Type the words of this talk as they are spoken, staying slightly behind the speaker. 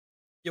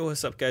Yo,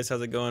 what's up, guys?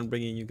 How's it going?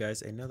 Bringing you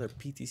guys another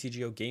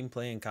PTCGO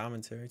gameplay and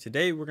commentary.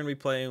 Today, we're going to be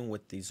playing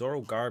with the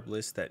ZoroGarb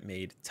list that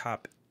made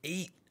top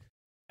 8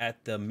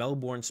 at the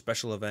Melbourne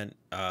special event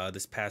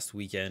this past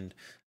weekend.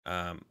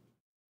 I'm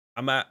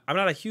not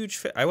a huge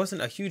fan. I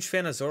wasn't a huge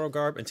fan of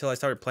ZoroGarb until I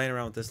started playing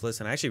around with this list,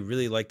 and I actually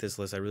really like this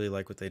list. I really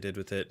like what they did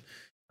with it.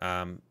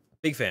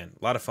 Big fan.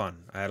 A lot of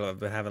fun. I've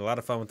been having a lot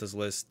of fun with this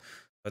list.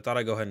 I thought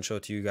I'd go ahead and show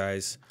it to you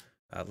guys,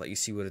 let you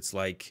see what it's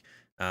like.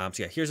 So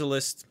yeah, here's a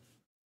list.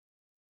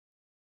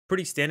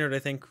 Pretty standard, I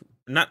think.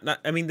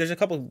 I mean, there's a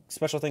couple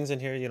special things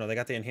in here. You know, they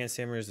got the enhanced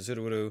hammers, the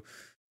Sudowoodo,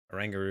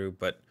 Orangaroo,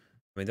 but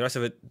I mean, the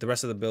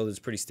rest of the build is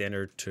pretty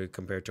standard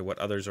compared to what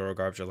other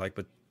ZoroGarbs are like.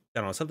 But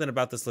I don't know, something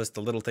about this list,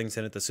 the little things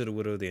in it, the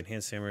Sudowoodo, the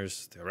enhanced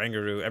hammers, the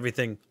Orangaroo,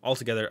 everything all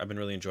together, I've been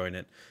really enjoying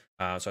it.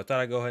 So I thought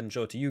I'd go ahead and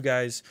show it to you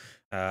guys.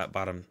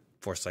 Bottom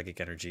 4 psychic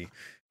energy.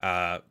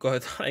 Go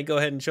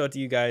ahead and show it to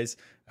you guys.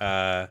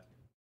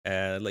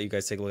 And let you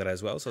guys take a look at it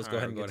as well. So let's go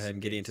ahead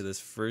and get into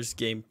this first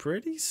game.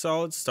 Pretty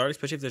solid start,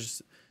 especially if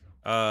there's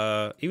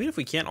even if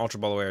we can't Ultra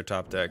Ball away our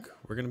top deck,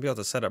 we're gonna be able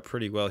to set up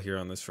pretty well here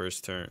on this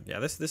first turn. Yeah,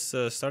 this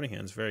starting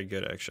hand is very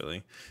good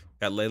actually.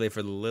 Got Lele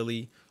for the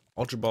Lily,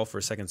 Ultra Ball for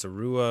a second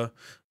Zorua.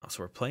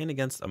 So we're playing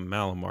against a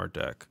Malamar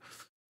deck.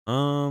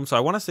 So I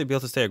want to be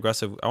able to stay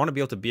aggressive. I want to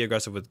be able to be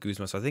aggressive with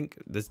Guzma. So I think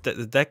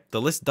the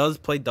list does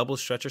play double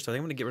stretcher. So I think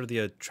I'm gonna get rid of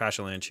the Trash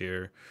Avalanche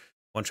here.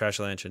 One Trash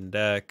Avalanche in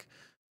deck.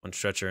 One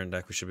stretcher in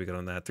deck, we should be good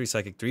on that. 3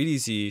 psychic, 3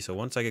 DC. So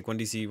 1 psychic, 1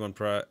 DC, 1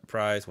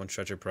 prize, 1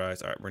 stretcher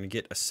prize. All right, we're going to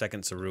get a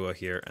second Zorua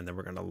here, and then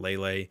we're going to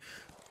Lele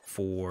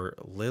for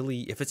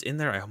Lily. If it's in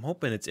there, I'm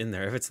hoping it's in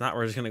there. If it's not,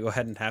 we're just going to go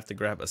ahead and have to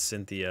grab a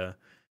Cynthia.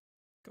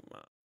 Come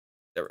on.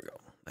 There we go.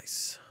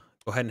 Nice.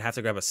 Go ahead and have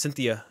to grab a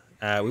Cynthia.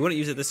 We wouldn't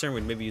use it this turn.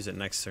 We'd maybe use it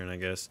next turn, I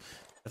guess.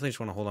 Definitely just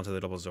want to hold on to the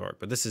double Zork,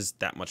 but this is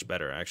that much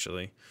better,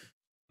 actually.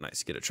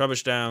 Nice. Get a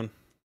Trubbish down.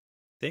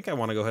 I think I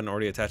want to go ahead and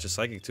already attach a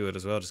Psychic to it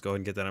as well. Just go ahead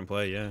and get that in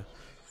play, yeah.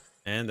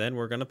 And then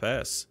we're going to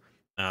pass.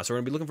 So we're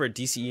going to be looking for a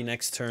DCE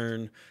next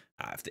turn.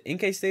 If the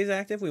Inkay stays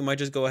active, we might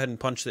just go ahead and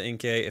punch the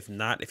Inkay. If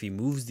not, if he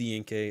moves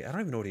the Inkay, I don't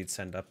even know what he'd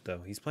send up,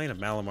 though. He's playing a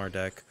Malamar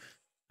deck.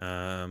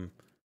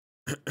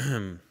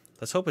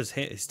 Let's hope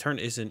his turn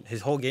isn't,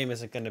 his whole game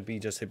isn't going to be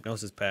just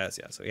Hypnosis Pass.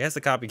 Yeah, so he has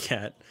the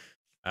Copycat.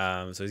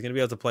 So he's going to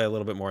be able to play a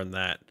little bit more than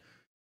that.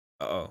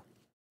 Uh-oh.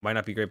 Might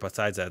not be great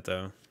besides that,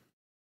 though.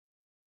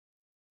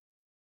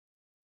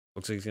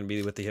 Looks like he's going to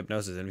be with the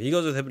Hypnosis. And if he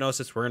goes with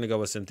Hypnosis, we're going to go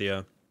with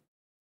Cynthia.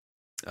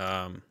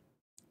 I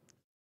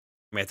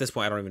mean, at this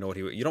point, I don't even know what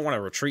you don't want to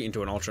retreat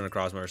into an Ultra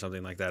Necrozma or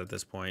something like that at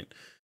this point.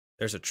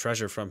 There's a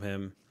treasure from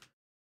him.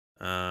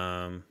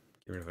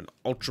 Get rid of an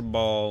Ultra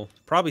Ball.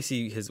 Probably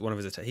see one of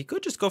his attacks. He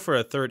could just go for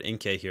a third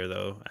Inkay here,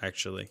 though,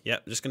 actually.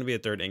 Yep, just going to be a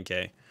third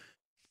Inkay.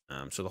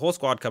 So the whole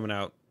squad coming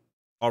out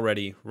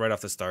already, right off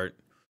the start.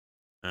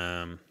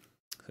 I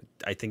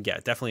think, yeah,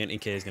 definitely an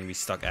Inkay is going to be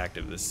stuck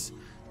active this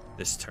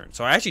turn.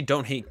 So I actually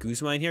don't hate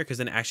Guzma in here because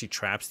then it actually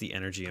traps the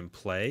energy in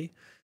play.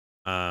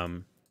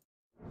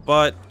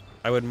 But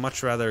I would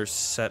much rather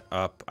set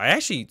up.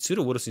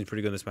 Sudowoodo seems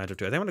pretty good in this matchup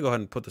too. I think I'm gonna go ahead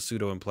and put the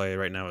Pseudo in play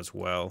right now as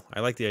well. I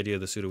like the idea of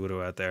the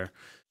Sudowoodo out there,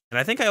 and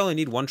I think I only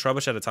need 1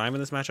 Trubbish at a time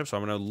in this matchup. So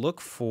I'm gonna look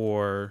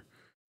for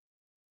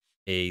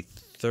a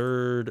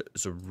third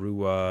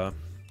Zorua.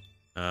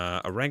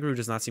 Orangaroo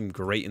does not seem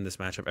great in this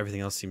matchup.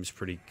 Everything else seems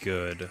pretty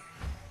good.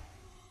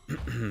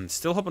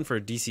 Still hoping for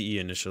a DCE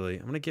initially.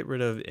 I'm gonna get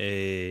rid of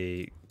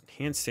a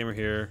Hand Stammer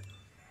here.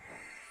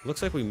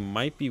 Looks like we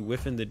might be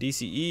whiffing the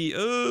DCE.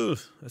 Oh,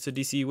 that's a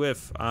DCE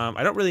whiff.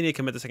 I don't really need to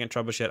commit the second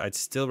Trubbish yet. I'd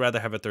still rather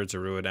have a third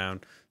Zorua down.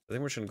 I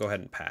think we're just going to go ahead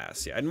and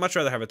pass. Yeah, I'd much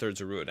rather have a third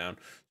Zorua down.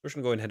 We're just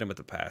going to go ahead and hit him with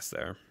the pass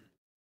there.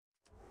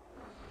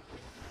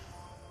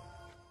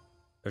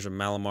 There's a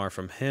Malamar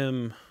from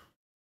him.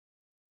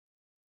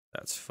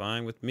 That's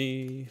fine with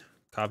me.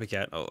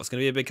 Copycat. Oh, it's going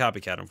to be a big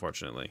Copycat,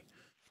 unfortunately.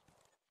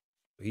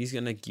 He's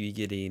going to be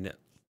getting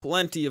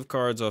plenty of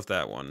cards off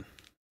that one.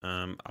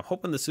 I'm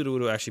hoping the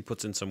Sudowoodo actually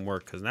puts in some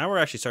work, because now we're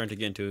actually starting to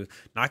get into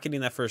not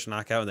getting that first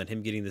knockout and then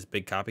him getting this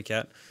big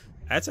Copycat.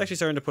 That's actually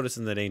starting to put us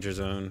in the danger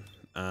zone.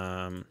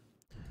 I'm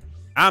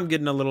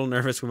getting a little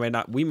nervous. We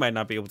might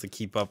not be able to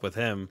keep up with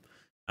him.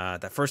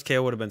 That first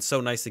KO would have been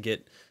so nice to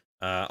get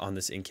on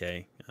this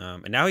Inkay.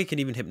 And now he can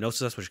even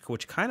Hypnosis us,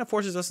 which kind of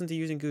forces us into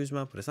using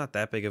Guzma, but it's not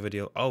that big of a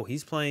deal. Oh,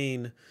 he's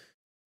playing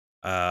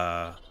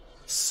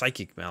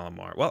Psychic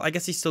Malamar. Well, I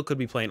guess he still could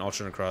be playing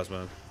Ultra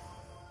Necrozma.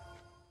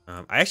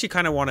 I actually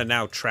kind of want to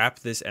now trap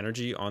this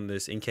energy on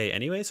this Inkay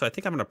anyway, so I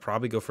think I'm going to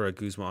probably go for a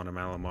Guzma on a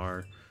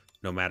Malamar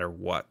no matter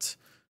what.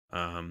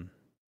 And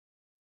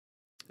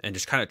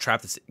just kind of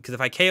trap this, because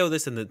if I KO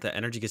this and the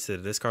energy gets to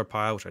the discard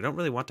pile, which I don't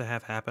really want to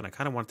have happen, I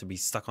kind of want it to be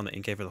stuck on the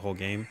Inkay for the whole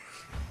game,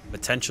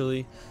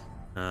 potentially.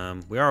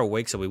 We are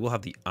awake, so we will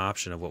have the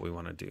option of what we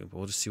want to do, but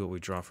we'll just see what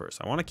we draw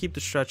first. I want to keep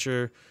the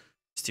Stretcher.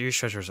 Mysterious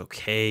Stretcher is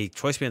okay.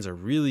 Choice Bands are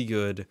really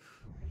good.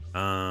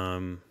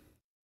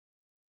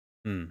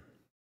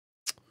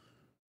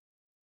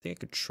 I think I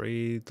could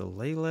trade the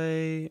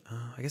Lele.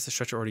 I guess the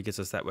Stretcher already gets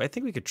us that way. I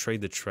think we could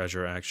trade the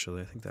Treasure,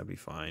 actually. I think that'd be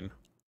fine.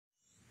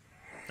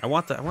 I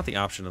want the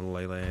option of the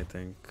Lele, I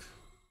think.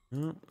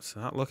 Oh, it's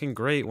not looking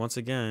great once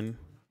again.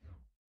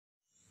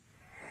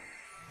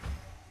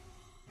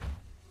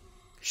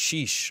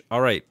 Sheesh.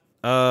 All right.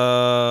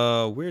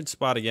 Weird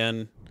spot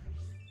again.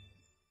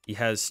 He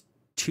has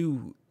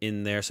 2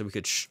 in there, so we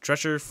could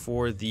Stretcher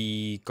for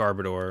the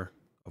Garbodor,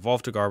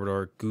 Evolve to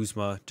Garbodor,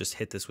 Guzma, just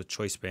hit this with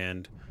Choice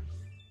Band.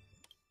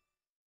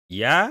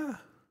 Yeah,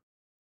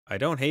 I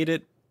don't hate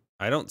it.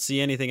 I don't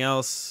see anything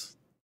else.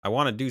 I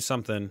want to do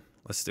something.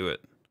 Let's do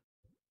it.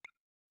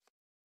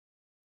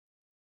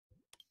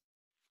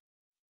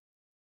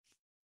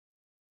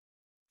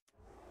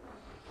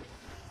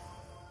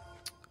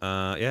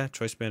 Yeah,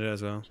 Choice Band it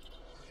as well.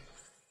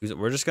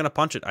 We're just gonna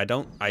punch it. I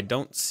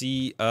don't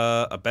see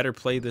a better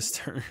play this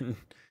turn.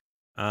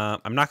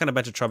 I'm not gonna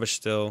bench a Trubbish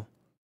still.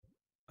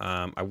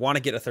 I want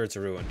to get a third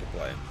Zorua into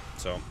play,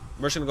 so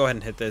we're just gonna go ahead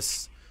and hit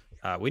this.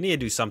 We need to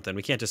do something.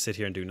 We can't just sit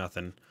here and do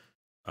nothing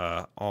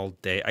all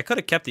day. I could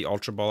have kept the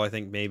Ultra Ball, I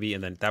think, maybe,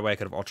 and then that way I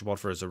could have Ultra Balled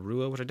for a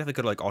Zorua, which I definitely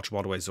could have like Ultra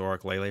Balled away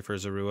Zoroark, Lele for a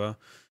Zorua.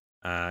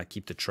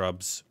 Keep the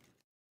Trubs.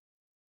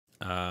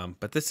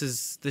 But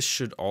this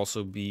should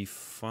also be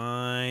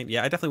fine.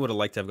 Yeah, I definitely would have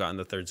liked to have gotten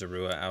the third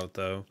Zorua out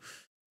though.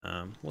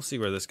 We'll see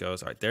where this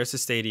goes. All right, there's the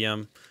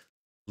stadium.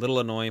 Little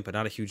annoying, but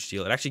not a huge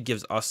deal. It actually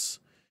gives us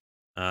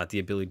the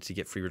ability to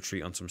get free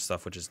retreat on some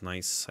stuff, which is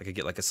nice. I could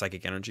get like a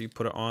Psychic Energy,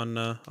 put it on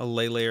a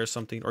Lele or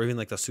something, or even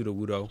like the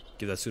Sudowoodo.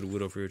 Give that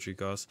Sudowoodo free retreat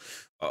cost.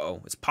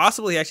 Uh-oh, it's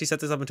possible he actually set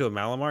this up into a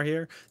Malamar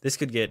here. This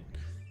could get,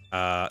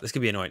 this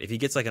could be annoying. If he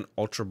gets like an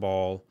Ultra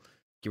Ball,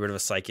 get rid of a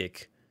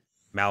Psychic,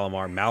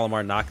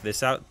 Malamar knock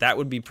this out, that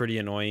would be pretty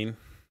annoying.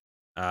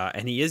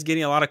 And he is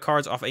getting a lot of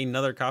cards off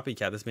another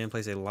Copycat. This man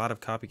plays a lot of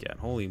Copycat.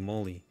 Holy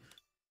moly.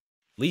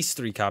 At least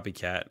 3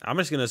 Copycat. I'm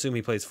just going to assume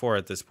he plays 4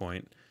 at this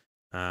point.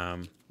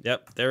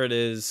 Yep, there it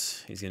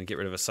is. He's going to get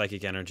rid of a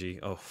Psychic Energy.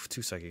 Oh,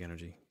 2 Psychic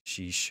Energy.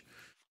 Sheesh.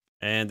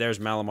 And there's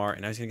Malamar.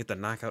 And now he's going to get the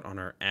knockout on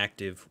our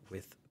active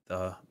with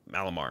the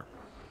Malamar.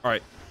 All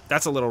right,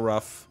 that's a little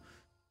rough.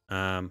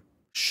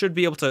 Should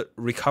be able to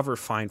recover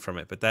fine from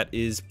it, but that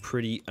is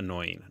pretty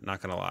annoying,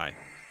 not gonna lie.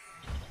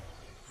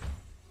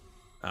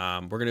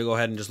 We're gonna go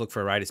ahead and just look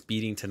for a Ritus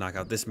Beating to knock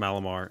out this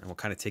Malamar, and we'll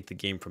kind of take the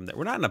game from there.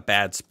 We're not in a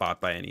bad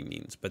spot by any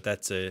means, but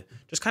that's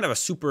just kind of a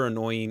super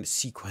annoying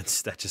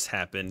sequence that just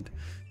happened.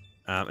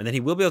 And then he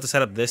will be able to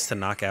set up this to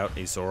knock out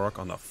a Zoroark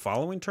on the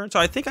following turn. So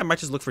I think I might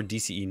just look for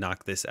DCE,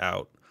 knock this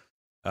out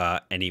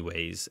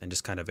anyways, and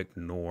just kind of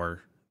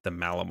ignore the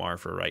Malamar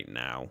for right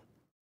now.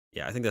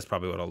 Yeah, I think that's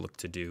probably what I'll look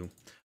to do.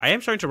 I am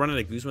starting to run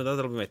into Guzma, though.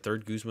 That'll be my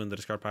 3rd Guzma in the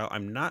discard pile.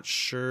 I'm not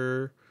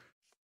sure.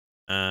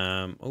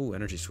 Oh,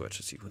 energy switch.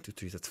 Let's see. 1, 2,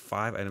 3. That's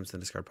 5 items in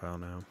the discard pile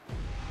now.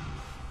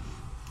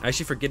 I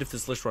actually forget if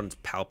this list runs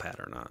Palpat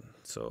or not.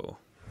 So,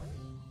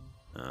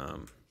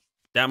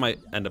 that might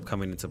end up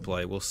coming into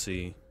play. We'll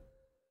see.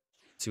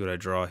 Let's see what I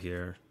draw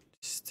here.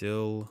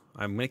 Still,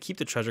 I'm going to keep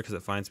the treasure because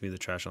it finds me the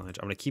trash on the edge.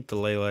 I'm going to keep the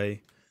Lele. I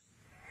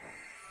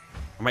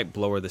might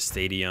blower the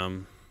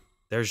stadium.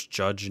 There's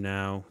Judge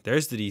now.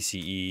 There's the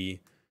DCE.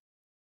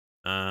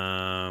 Do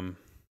I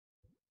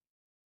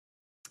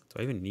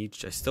even need?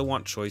 I still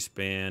want Choice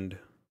Band.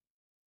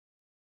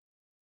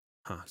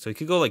 Huh. So he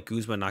could go like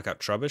Guzma, knock out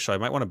Trubbish. So I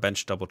might want to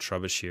bench double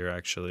Trubbish here,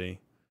 actually.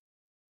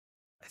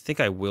 I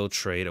think I will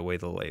trade away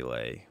the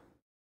Lele.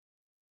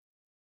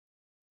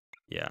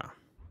 Yeah.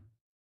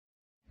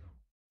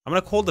 I'm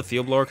going to hold the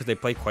Field Blower because they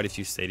play quite a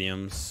few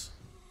stadiums.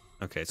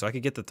 Okay, so I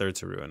could get the 3rd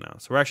Zorua now.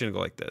 So we're actually going to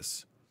go like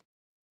this.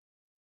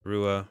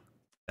 Zorua.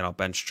 Then I'll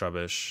bench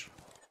Trubbish.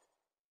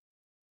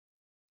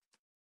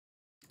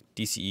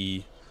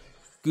 DCE.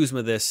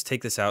 Guzma this.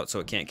 Take this out so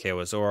it can't KO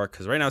a Zoroark.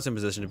 Because right now it's in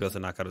position to be able to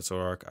knock out a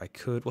Zoroark. I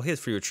could. Well, he has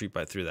free retreat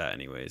by through that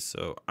anyways.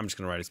 So I'm just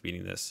going to Ritus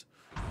Beating this.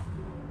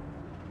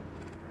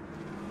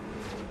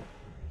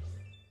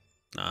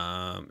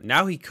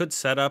 Now he could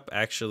set up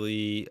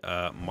actually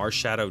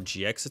Marshadow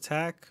GX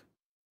attack.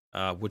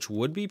 Which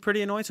would be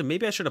pretty annoying. So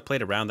maybe I should have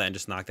played around that and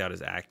just knocked out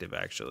his active,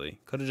 actually.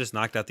 Could have just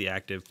knocked out the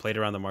active, played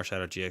around the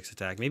Marshadow GX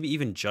attack. Maybe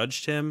even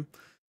judged him.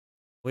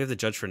 We have the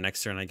judge for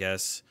next turn, I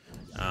guess.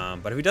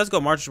 But if he does go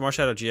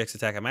Marshadow GX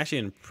attack, I'm actually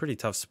in a pretty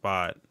tough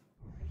spot.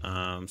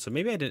 So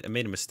maybe I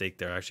made a mistake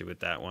there, actually,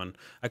 with that one.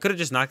 I could have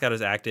just knocked out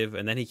his active,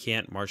 and then he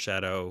can't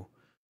Marshadow.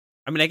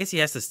 I mean, I guess he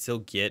has to still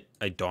get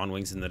a Dawn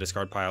Wings in the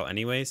discard pile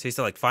anyway. So he's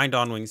to like find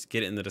Dawn Wings,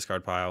 get it in the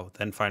discard pile,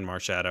 then find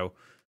Marshadow,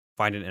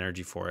 find an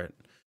energy for it.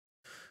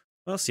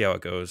 We'll see how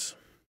it goes.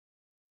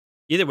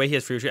 Either way, he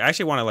has free retreat. I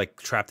actually want to like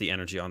trap the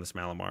energy on this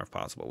Malamar if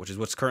possible, which is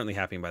what's currently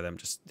happening by them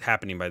just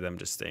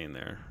staying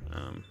there.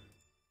 I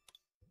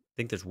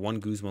think there's 1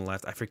 Guzma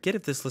left. I forget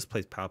if this list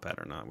plays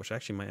Palpat or not, which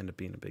actually might end up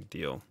being a big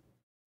deal.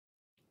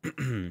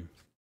 I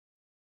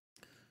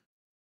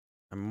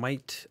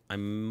might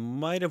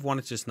have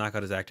wanted to just knock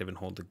out his active and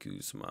hold the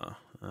Guzma.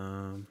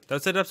 That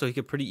would set it up so he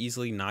could pretty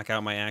easily knock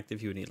out my active.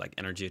 He would need like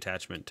energy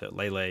attachment to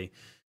Lele.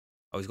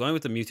 Oh, he's going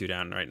with the Mewtwo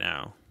down right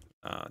now.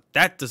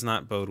 That does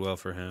not bode well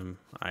for him.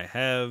 I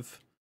have...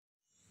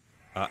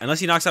 unless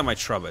he knocks out my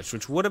Trubbish,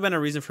 which would have been a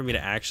reason for me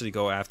to actually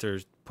go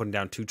after putting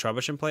down 2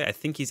 Trubbish in play. I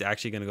think he's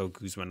actually going to go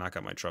Guzma, knock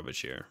out my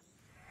Trubbish here.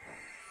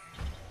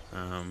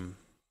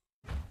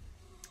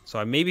 So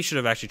I maybe should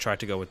have actually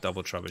tried to go with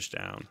double Trubbish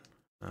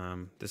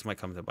down. This might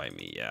come to bite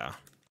me, yeah.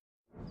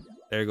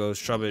 There goes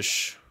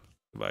Trubbish.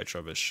 Goodbye,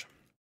 Trubbish.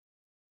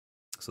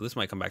 So this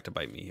might come back to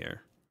bite me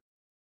here.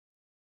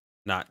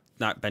 Not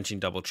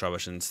benching double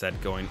Trubbish,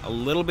 instead going a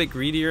little bit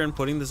greedier and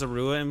putting the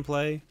Zorua in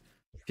play.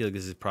 I feel like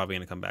this is probably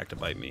going to come back to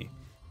bite me.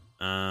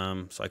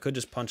 So I could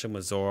just punch him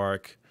with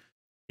Zoroark.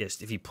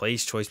 Yes, if he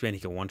plays Choice Band, he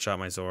can one-shot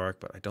my Zoroark,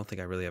 but I don't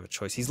think I really have a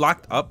choice. He's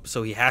locked up,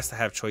 so he has to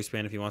have Choice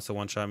Band if he wants to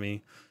one-shot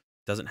me.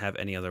 Doesn't have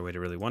any other way to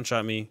really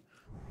one-shot me.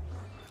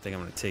 I think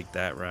I'm going to take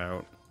that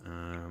route.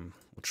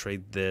 We'll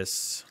trade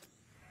this.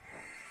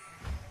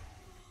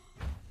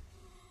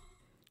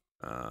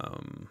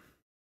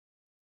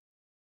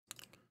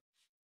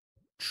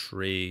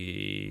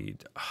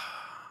 Trade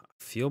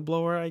Field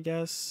Blower, I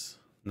guess.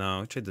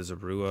 No, trade the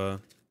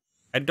Zorua.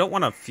 I don't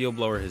want to Field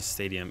Blower his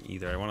Stadium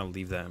either. I want to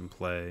leave that in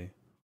play.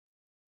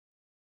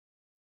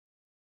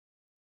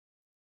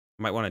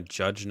 Might want to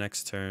Judge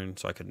next turn,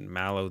 so I could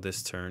Mallow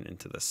this turn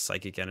into the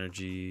Psychic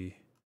Energy.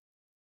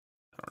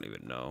 I don't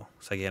even know.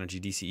 Psychic Energy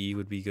DCE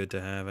would be good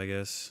to have, I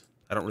guess.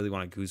 I don't really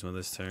want to Guzma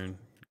this turn.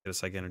 Get a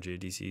Psychic Energy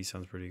DCE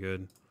sounds pretty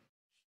good.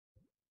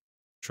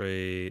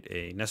 Trade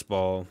a Nest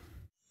Ball.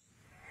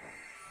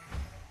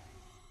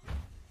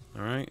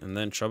 Alright, and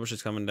then Trubbish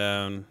is coming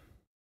down.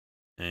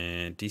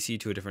 And DC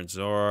to a different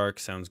Zoroark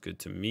sounds good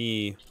to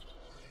me.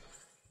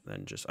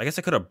 Then just, I guess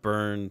I could have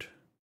burned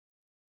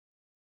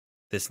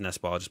this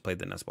Nest Ball. I just played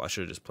the Nest Ball. I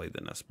should have just played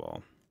the Nest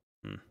Ball.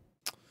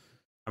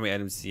 How many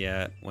items is he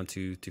at? 1,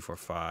 2, 3, 4,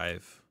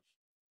 5.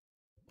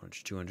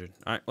 200.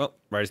 Alright, well,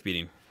 right is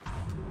beating.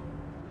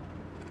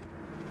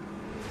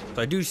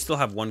 So I do still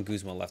have one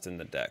Guzma left in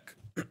the deck.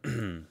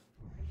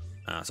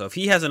 So if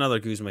he has another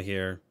Guzma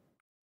here,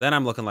 then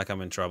I'm looking like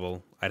I'm in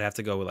trouble. I'd have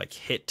to go with like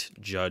hit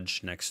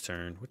Judge next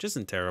turn, which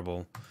isn't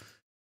terrible.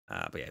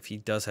 But yeah, if he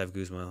does have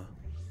Guzma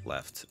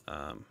left,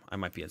 I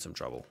might be in some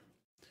trouble.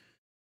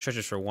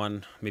 Treasures for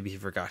 1. Maybe he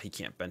forgot he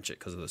can't bench it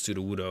because of the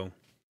Sudowoodo.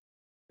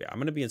 Yeah, I'm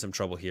going to be in some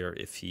trouble here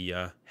if he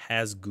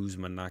has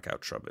Guzma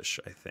knockout Trubbish,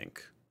 I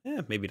think.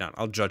 Yeah, maybe not.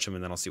 I'll judge him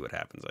and then I'll see what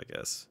happens, I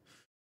guess.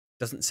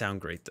 Doesn't sound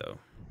great, though.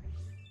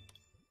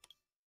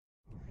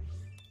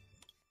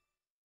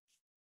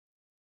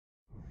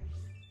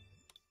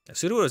 Yeah,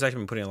 Sudowoodo has actually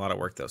been putting in a lot of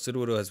work, though.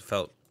 Sudowoodo has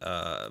felt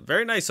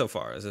very nice so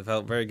far. It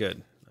felt very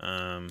good.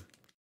 How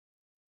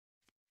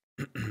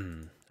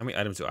many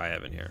items do I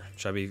have in here?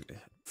 Should I be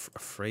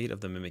afraid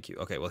of the Mimikyu?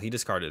 Okay, well, he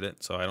discarded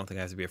it, so I don't think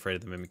I have to be afraid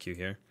of the Mimikyu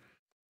here.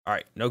 All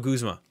right, no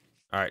Guzma.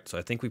 All right, so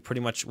I think we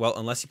pretty much, well,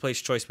 unless he plays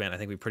Choice Band, I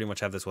think we pretty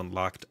much have this one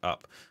locked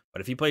up.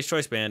 But if he plays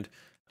Choice Band,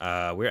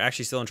 we're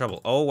actually still in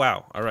trouble. Oh,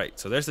 wow. All right,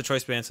 so there's the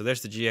Choice Band. So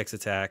there's the GX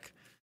attack.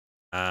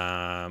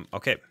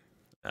 Okay,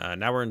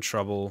 now we're in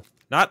trouble.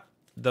 Not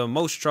the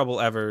most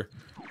trouble ever,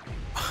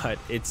 but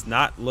it's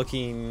not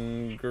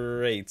looking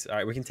great. All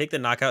right, we can take the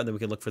knockout, and then we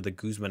can look for the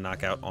Guzma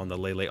knockout on the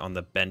Lele on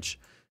the bench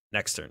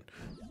next turn.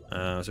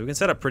 So we can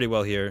set up pretty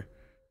well here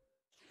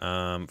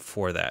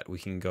for that. We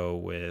can go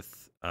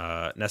with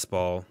Nest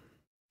Ball,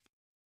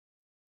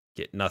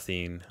 get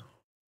nothing,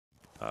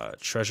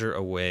 treasure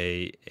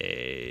away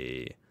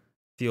a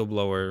Field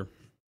Blower,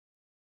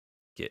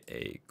 get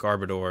a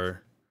Garbodor,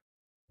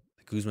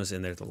 the Guzma's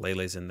in there, the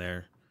Lele's in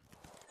there.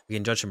 We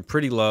can judge him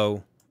pretty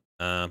low,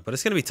 but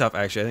it's going to be tough,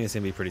 actually. I think it's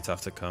going to be pretty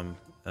tough to come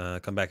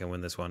back and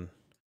win this one.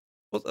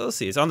 Well, let's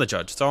see. It's on the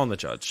judge. It's all on the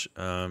judge.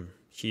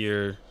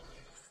 Here,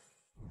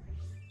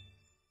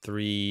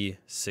 3,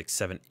 6,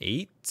 7,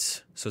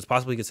 8. So it's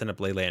possible he could send up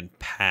Lele and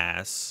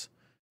pass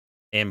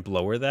and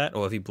blower that.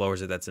 Well, if he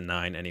blowers it, that's a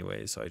 9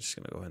 anyway. So I'm just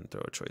going to go ahead and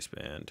throw a Choice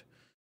Band.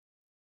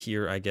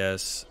 Here, I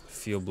guess,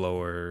 Field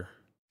Blower.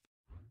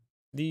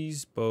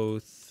 These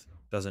both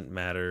doesn't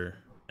matter.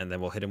 And then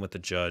we'll hit him with the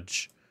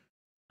judge.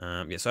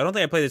 Yeah, so I don't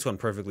think I played this one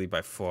perfectly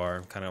by far.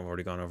 I'm kind of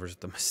already gone over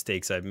the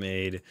mistakes I've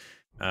made.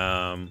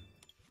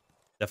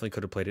 Definitely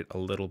could have played it a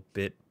little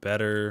bit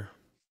better.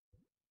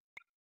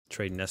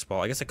 Trade Nest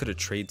Ball. I guess I could have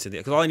traded to the,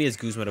 because all I need is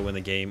Guzma to win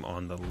the game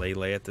on the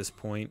Lele at this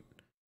point.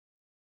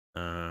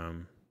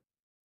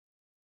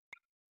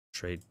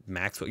 Trade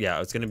Max.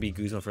 Yeah, it's going to be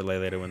Guzma for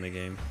Lele to win the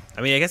game.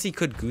 I mean, I guess he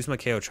could Guzma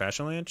KO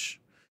Trashalanche.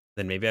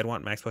 Then maybe I'd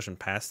want Max Push and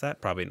pass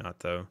that. Probably not,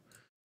 though.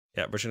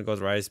 Yeah, we're going to go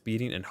with Riotous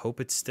Beating and hope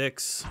it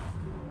sticks.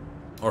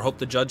 Or hope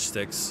the judge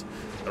sticks.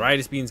 The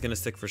Riotous Beating is going to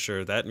stick for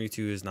sure. That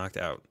Mewtwo is knocked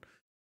out.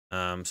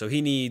 So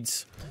he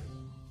needs...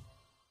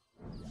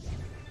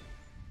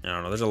 I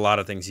don't know. There's a lot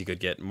of things he could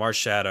get.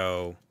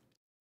 Marshadow,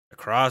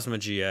 Necrozma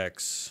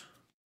GX.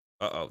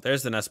 Uh-oh.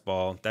 There's the Nest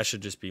Ball. That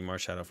should just be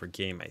Marshadow for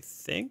game, I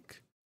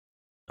think.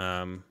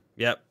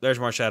 Yep. There's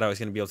Marshadow. He's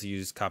going to be able to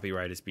use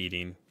Copyright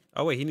Beating.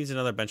 Oh, wait. He needs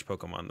another bench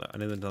Pokemon, though. I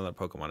need another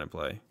Pokemon in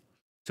play.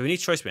 So he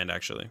needs Choice Band,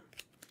 actually.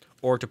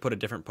 Or to put a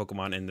different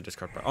Pokemon in the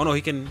discard pile. Oh, no.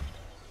 He can...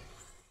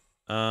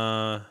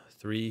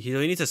 3. He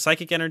needs a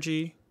Psychic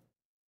Energy.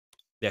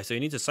 Yeah, so he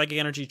needs a Psychic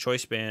Energy,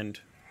 Choice Band...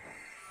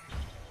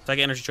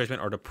 Psychic Energy, Choice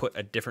Band, or to put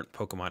a different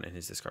Pokemon in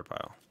his discard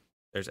pile.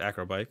 There's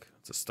Acrobike.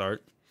 It's a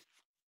start.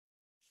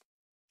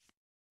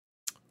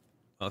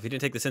 Well, if he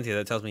didn't take the Cynthia,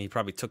 that tells me he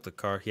probably took the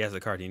card. He has the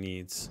card he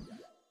needs.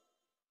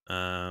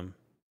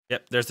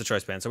 Yep, there's the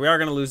choice band. So we are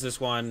gonna lose this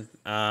one.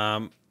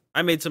 I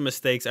made some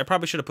mistakes. I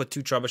probably should have put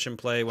 2 Trubbish in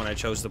play when I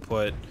chose to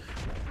put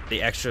the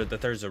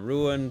third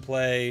Zorua in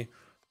play.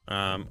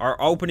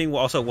 Our opening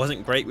also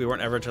wasn't great. We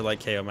weren't ever to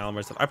like KO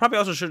Malamar stuff. I probably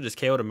also should have just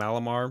KO'd a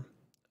Malamar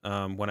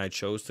when I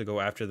chose to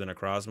go after the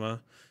Necrozma.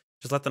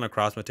 Just let the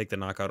Necrozma take the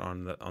knockout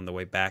on the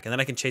way back, and then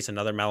I can chase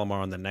another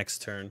Malamar on the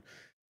next turn,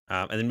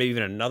 and then maybe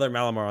even another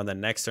Malamar on the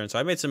next turn. So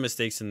I made some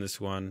mistakes in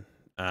this one.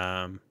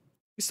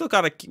 We still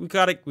got it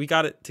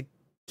to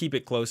keep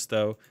it close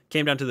though.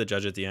 Came down to the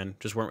judge at the end.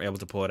 Just weren't able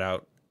to pull it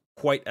out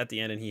quite at the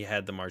end, and he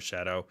had the Mars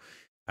Shadow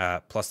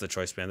plus the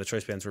choice band. The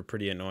choice bands were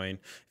pretty annoying.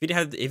 If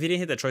he didn't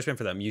hit that choice band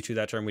for that Mewtwo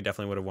that turn, we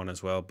definitely would have won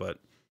as well. But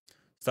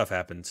stuff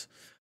happens.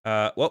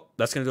 Well,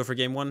 that's gonna go for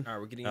game 1. All right,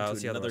 we're getting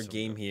into another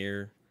game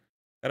here.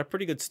 Got a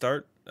pretty good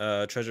start.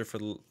 Treasure for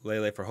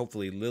Lele for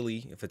hopefully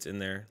Lily if it's in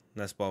there.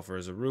 Nest Ball for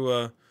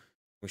Zorua.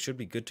 We should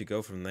be good to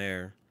go from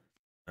there.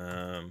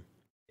 Yeah,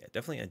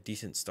 definitely a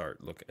decent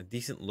start. A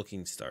decent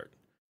looking start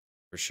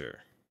for sure.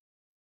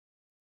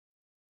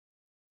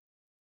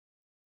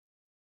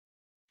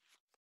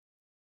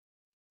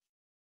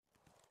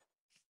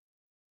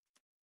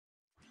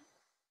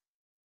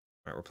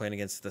 All right, we're playing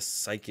against the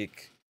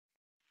Psychic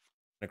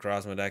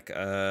Necrozma deck.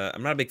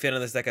 I'm not a big fan of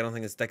this deck. I don't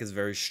think this deck is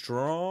very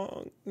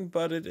strong,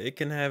 but it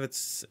can have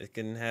its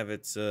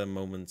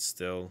moments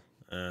still.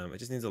 It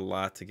just needs a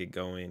lot to get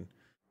going.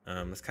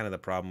 That's kind of the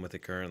problem with it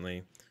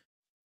currently.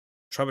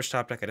 Trubbish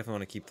top deck, I definitely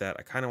want to keep that.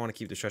 I kind of want to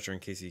keep the Stretcher in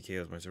case he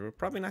KOs my Zorua.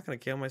 Probably not going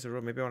to KO my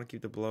Zorua. Maybe I want to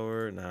keep the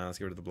Blower. Nah, let's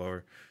get rid of the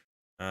Blower.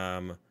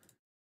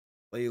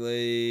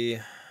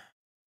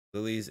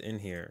 Lily's in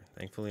here.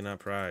 Thankfully not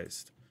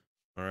prized.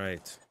 All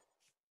right.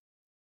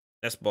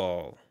 Nest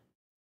Ball.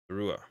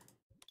 Zorua.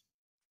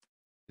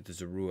 Get the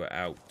Zorua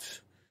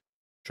out.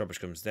 Trubbish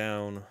comes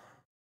down.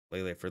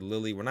 Lele for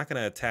Lily. We're not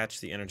going to attach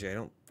the energy, I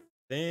don't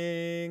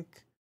think.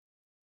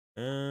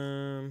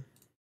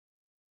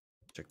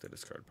 Check the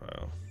discard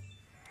pile.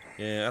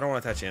 Yeah, I don't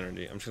want to attach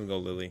energy. I'm just going to go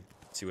Lily.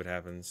 See what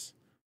happens.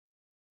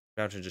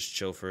 Down to just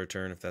chill for a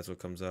turn if that's what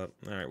comes up.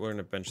 All right, we're going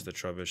to bench the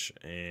Trubbish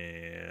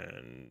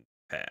and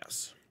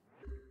pass.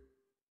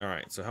 All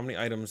right, so how many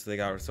items do they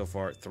got so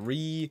far?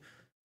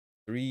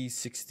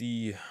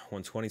 360,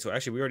 120. So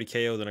actually, we already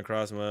KO'd the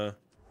Necrozma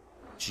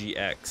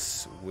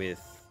GX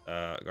with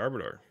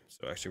Garbodor.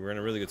 So actually, we're in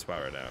a really good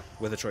spot right now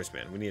with a choice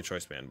band. We need a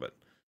choice band, but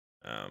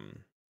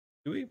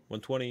do we?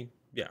 120?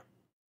 Yeah.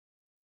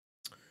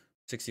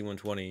 60,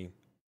 120,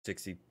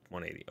 60,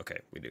 180. Okay,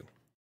 we do.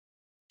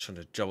 Trying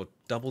to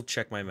double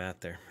check my math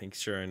there. Make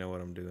sure I know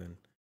what I'm doing.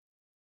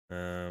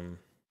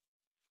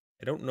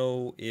 I don't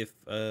know if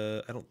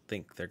I don't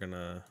think they're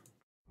gonna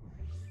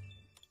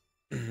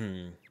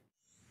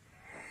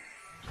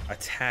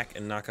attack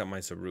and knock out my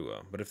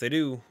Zorua. But if they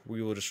do,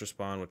 we will just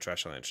respond with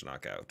Trash Avalanche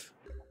knockout.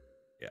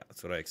 Yeah,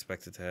 that's what I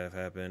expected to have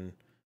happen.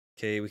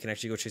 Okay, we can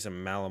actually go chase a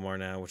Malamar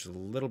now, which is a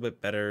little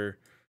bit better.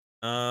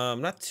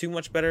 Not too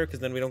much better, because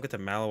then we don't get to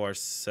Mallow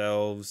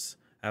ourselves.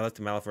 I like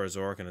the Mallow for a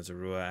Zoroark and a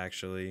Zorua,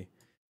 actually.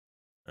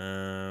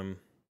 I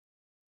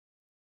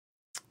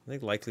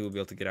think likely we'll be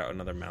able to get out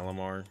another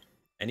Malamar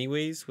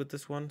anyways with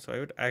this one. So I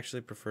would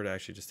actually prefer to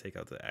actually just take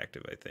out the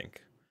active, I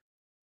think.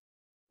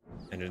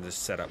 And then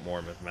just set up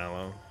more with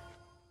Mallow.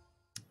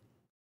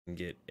 And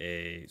get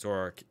a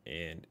Zoroark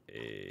and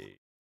a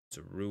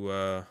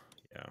Zorua.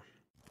 Yeah.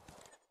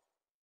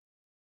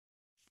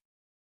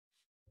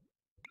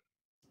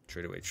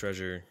 Trade away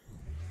treasure.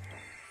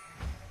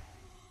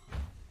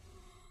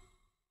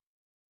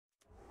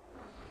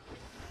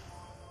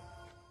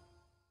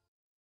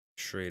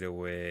 Trade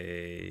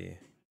away.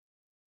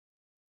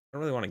 I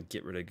don't really want to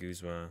get rid of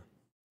Guzma. I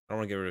don't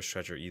want to get rid of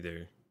Stretcher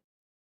either.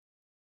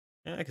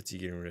 Yeah, I could see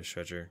getting rid of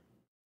Stretcher.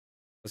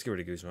 Let's get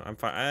rid of Guzma. I'm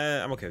fine.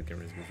 I'm okay with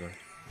getting rid of Guzma.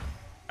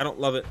 I don't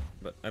love it,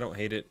 but I don't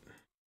hate it.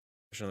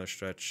 Push another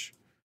stretch.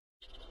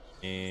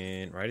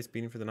 And right is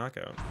beating for the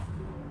knockout.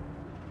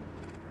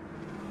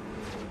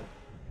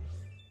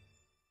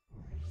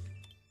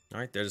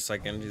 Alright, there's a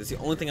Psychic Energy. That's the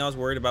only thing I was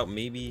worried about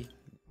maybe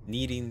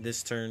needing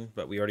this turn,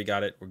 but we already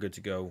got it. We're good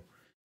to go.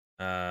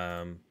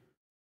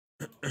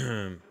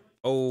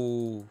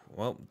 Oh,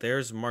 well,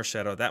 there's Mars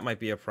Shadow. That might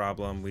be a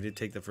problem. We did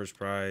take the first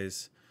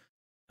prize.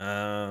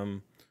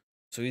 So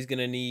he's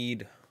gonna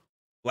need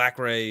Black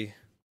Ray,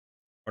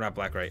 or not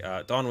Black Ray,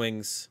 Dawn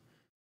Wings,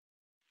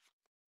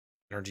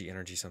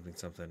 energy, something.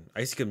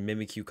 I guess he could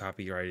Mimikyu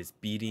copyright his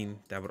beating.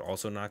 That would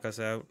also knock us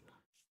out.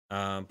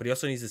 But he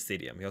also needs the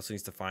stadium. He also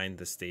needs to find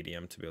the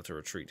stadium to be able to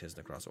retreat his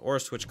Necrozma. Or a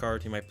switch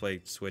card. He might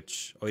play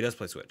switch. Oh, he does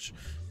play switch.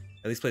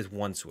 At least plays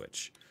one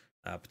switch.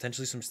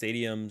 Potentially some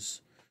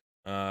stadiums.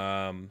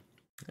 Yeah,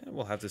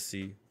 we'll have to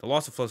see. The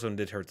loss of Flowzone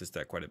did hurt this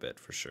deck quite a bit,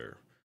 for sure.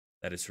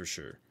 That is for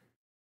sure.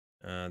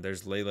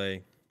 There's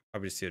Lele.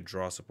 Probably see a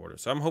draw supporter.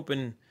 So I'm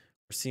hoping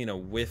we're seeing a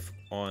whiff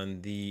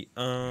on the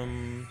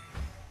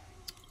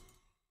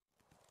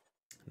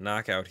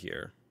knockout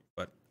here.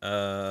 But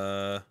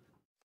yeah,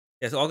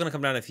 it's all gonna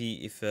come down if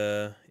he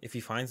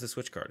finds the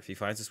switch card. If he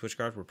finds the switch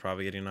card, we're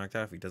probably getting knocked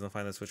out. If he doesn't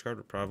find the switch card,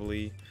 we're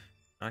probably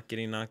not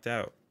getting knocked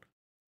out.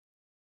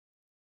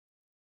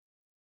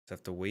 Just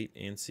have to wait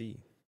and see.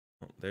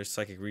 Oh, there's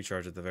Psychic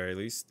Recharge at the very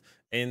least.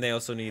 And they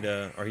also need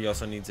a, or he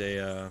also needs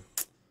a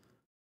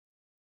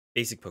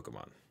basic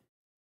Pokemon.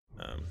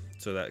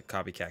 So that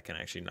Copycat can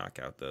actually knock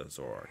out the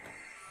Zoroark.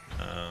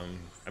 I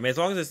mean, as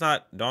long as it's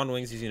not Dawn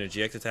Wings using a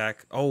GX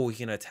attack. Oh, he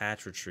can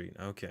attach retreat.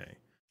 Okay.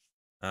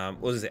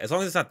 What was it? As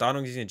long as it's not Dawn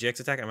Wings using a GX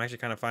attack, I'm actually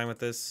kind of fine with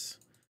this.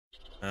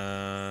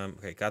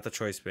 Okay, got the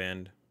choice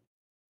band.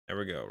 There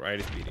we go. Right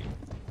is beating.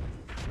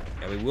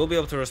 And we will be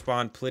able to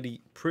respond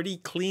pretty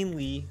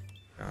cleanly.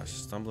 Gosh,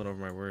 stumbling over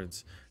my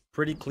words.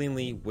 Pretty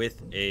cleanly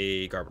with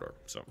a Garbodor.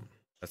 So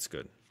that's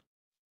good.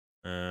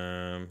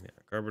 Yeah,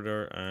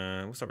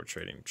 Garbodor. What's up with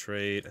trading?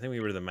 Trade. I think we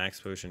were the max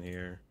potion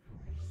here.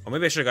 Oh,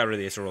 maybe I should have got rid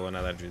of the Acerola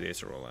now that I drew the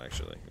Acerola,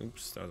 actually.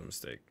 Oops, that was a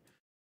mistake.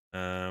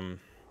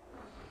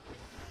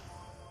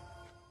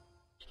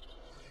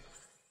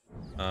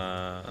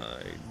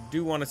 I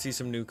do want to see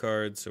some new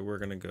cards, so we're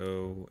gonna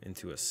go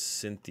into a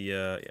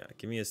Cynthia. Yeah,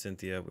 give me a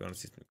Cynthia. We want to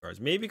see some new cards.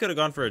 Maybe could have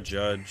gone for a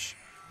Judge,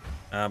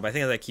 but I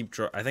think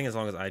I think as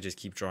long as I just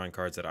keep drawing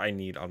cards that I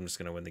need, I'm just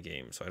gonna win the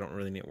game. So I don't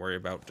really need to worry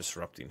about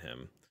disrupting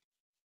him.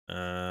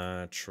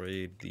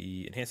 Trade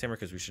the Enhanced Hammer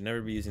because we should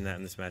never be using that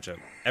in this matchup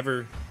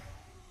ever.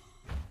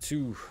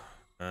 Two,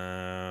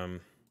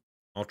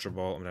 Ultra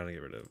Ball. I'm gonna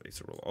get rid of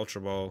Acerola.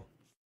 Ultra Ball.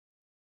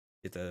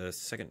 Get the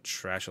second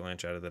Trash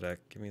Avalanche out of the deck.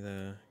 Give me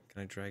the.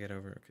 Can I drag it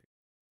over? Okay.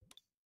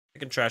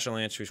 Second Trash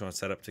Avalanche. We just want to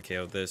set up to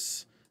KO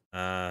this.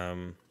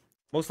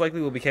 Most likely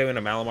we'll be KOing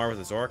a Malamar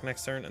with a Zoroark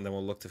next turn, and then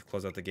we'll look to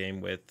close out the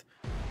game with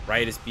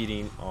Riotous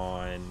Beating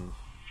on,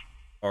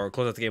 or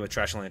close out the game with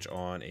Trash Avalanche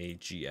on a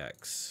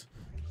GX.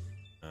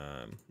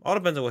 All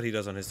depends on what he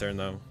does on his turn,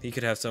 though. He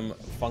could have some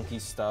funky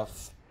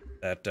stuff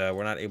that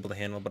we're not able to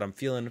handle, but I'm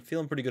feeling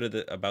pretty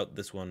good about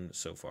this one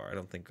so far. I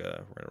don't think we're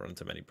gonna run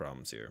into many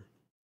problems here.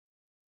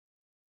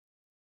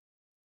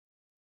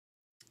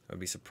 I'd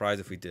be surprised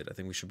if we did. I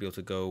think we should be able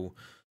to go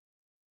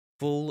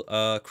full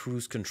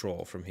cruise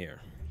control from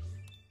here.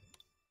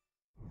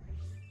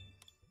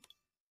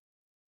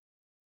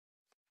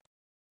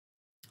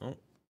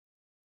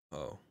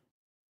 Oh.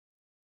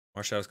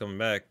 Marshall's coming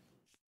back.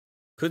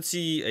 Could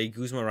see a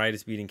Guzma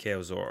Riotous beating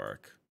KO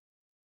Zoroark.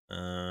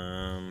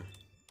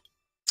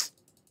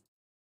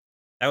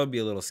 That would be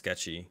a little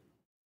sketchy.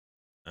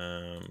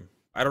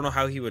 I don't know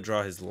how he would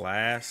draw his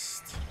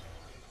last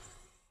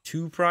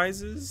two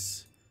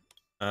prizes.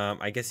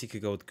 I guess he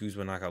could go with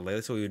Guzma knockout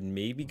Layla, so we would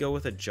maybe go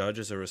with a Judge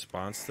as a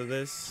response to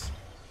this.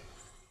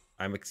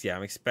 I'm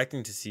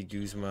expecting to see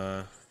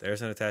Guzma.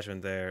 There's an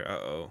attachment there.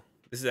 Uh-oh.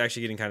 This is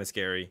actually getting kind of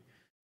scary.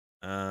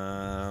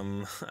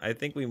 I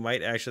think we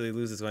might actually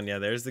lose this one. Yeah,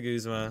 there's the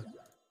Guzma.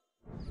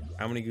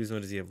 How many Guzma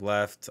does he have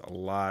left? A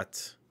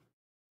lot.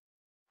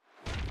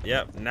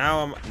 Yep,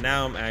 now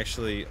I'm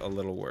actually a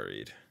little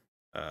worried.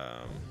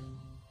 We're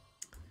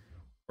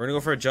gonna go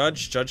for a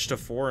Judge to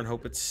 4 and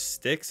hope it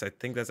sticks. I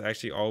think that's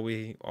actually all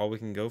we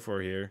can go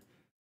for here.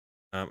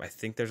 I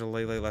think there's a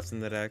Lele left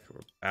in the deck. We're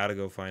about to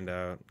go find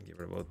out. Get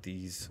rid of both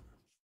these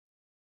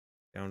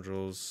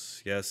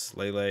scoundrels. Yes,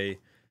 Lele.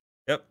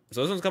 Yep.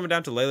 So this one's coming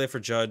down to Lele for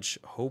Judge.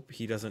 Hope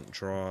he doesn't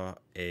draw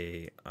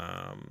a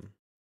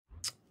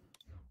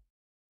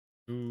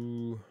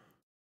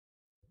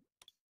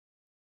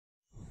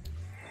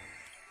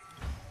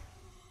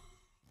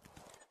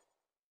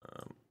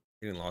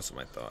getting lost in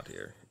my thought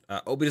here.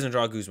 Obi doesn't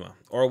draw a Guzma,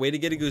 or a way to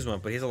get a Guzma,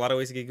 but he has a lot of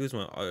ways to get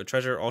Guzma.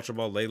 Treasure, Ultra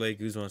Ball, Lele,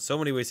 Guzma. So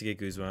many ways to get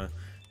Guzma.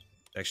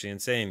 It's actually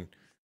insane.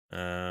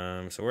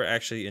 So we're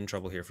actually in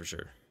trouble here for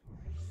sure.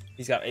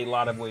 He's got a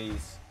lot of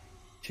ways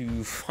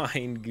to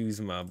find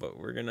Guzma, but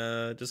we're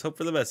gonna just hope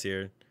for the best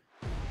here.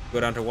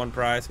 Go down to one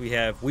prize.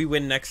 We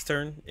win next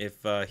turn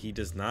if he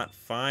does not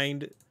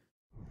find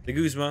the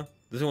Guzma.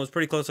 This one was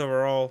pretty close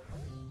overall.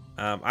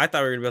 I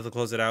thought we were gonna be able to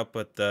close it out,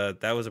 but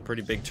that was a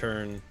pretty big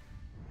turn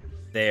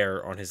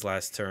there on his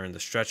last turn. The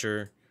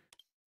stretcher,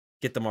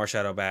 get the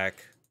Marshadow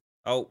back.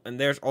 Oh, and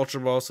there's Ultra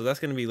Ball, so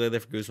that's gonna be Lele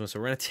for Guzma. So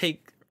we're gonna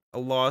take a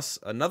loss,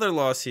 another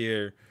loss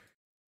here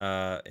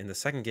in the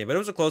second game, but it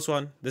was a close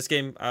one. This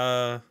game,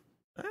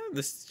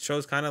 this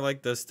shows kind of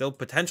like the still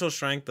potential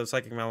strength of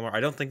Psychic Malamar. I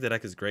don't think the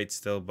deck is great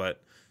still,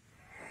 but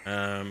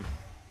that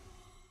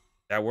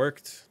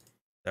worked.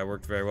 That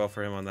worked very well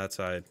for him on that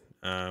side.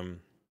 Not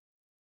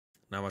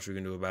much we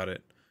can do about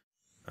it.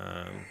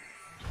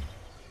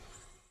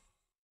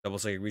 Double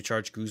Psychic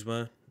Recharge,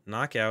 Guzma,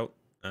 knockout.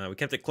 We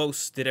kept it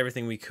close, did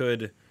everything we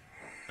could,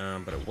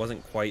 but it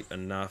wasn't quite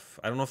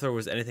enough. I don't know if there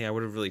was anything I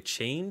would have really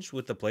changed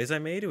with the plays I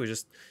made. It was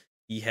just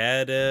he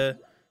had an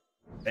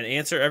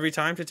answer every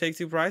time to take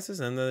two prizes,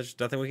 and there's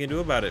nothing we can do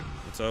about it.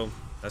 So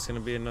that's going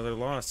to be another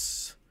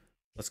loss.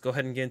 Let's go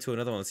ahead and get into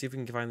another one. Let's see if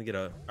we can finally get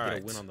a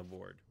win on the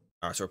board.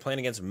 All right, so we're playing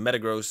against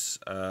Metagross.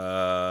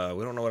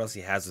 We don't know what else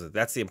he has with it.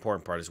 That's the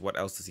important part, is what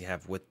else does he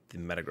have with the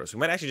Metagross. We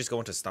might actually just go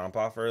into Stomp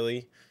Off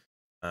early.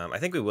 I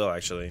think we will,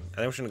 actually. I think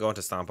we're going to go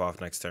into Stomp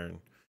Off next turn.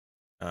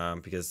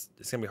 Because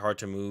it's going to be hard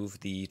to move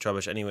the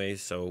Trubbish anyway.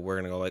 So we're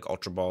going to go like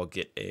Ultra Ball,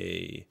 get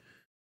a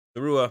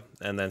Zorua,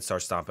 and then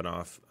start stomping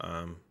off.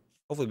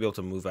 Hopefully be able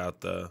to move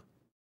out the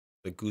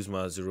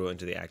Guzma Zorua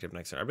into the active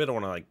next turn. I really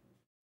don't want to like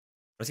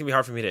It's gonna be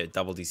hard for me to hit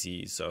double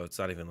DCs, so it's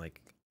not even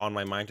like on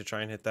my mind to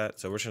try and hit that.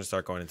 So we're just gonna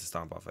start going into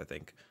Stomp Off, I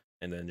think,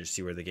 and then just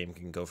see where the game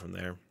can go from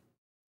there.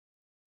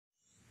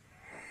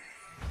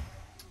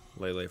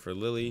 Lele for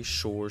Lily.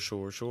 Sure.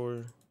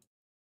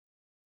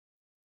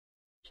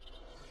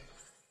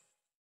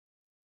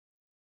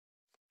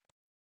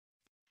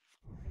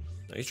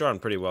 He's drawing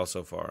pretty well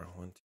so far.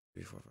 1, 2,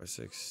 3, 4, 5,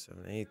 6,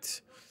 7,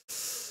 8.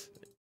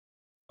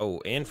 Oh,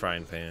 and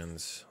frying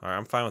pans. All right,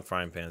 I'm fine with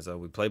frying pans though.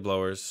 We play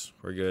blowers.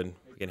 We're good.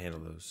 We can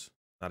handle those.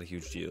 Not a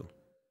huge deal.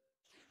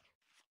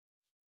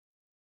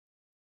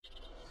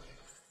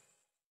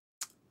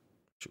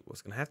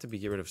 What's gonna have to be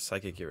get rid of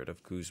Psychic, get rid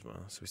of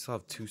Guzma. So we still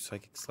have 2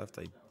 Psychics left,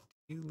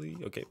 ideally.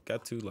 Okay,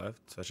 got 2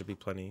 left, so that should be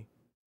plenty.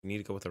 We need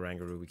to go with the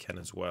Rangaroo. We can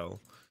as well.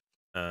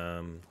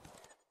 And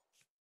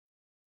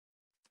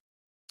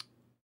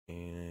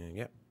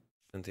yeah,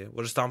 Cynthia.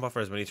 We'll just stomp off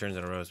for as many turns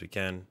in a row as we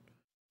can.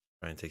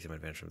 Try and take some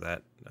advantage from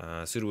that.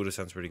 Sudowoodo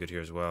sounds pretty good here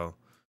as well.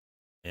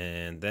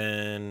 And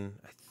then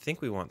I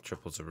think we want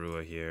triple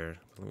Zorua here.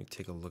 Let me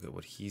take a look at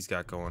what he's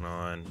got going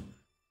on.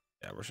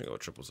 Yeah, we're just gonna go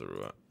with triple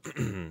Zorua.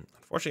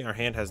 Unfortunately, our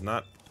hand has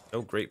no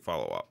great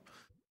follow-up.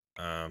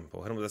 But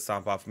we'll hit him with a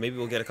stomp off. Maybe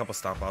we'll get a couple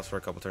stomp offs for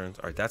a couple turns.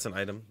 All right, that's an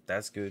item.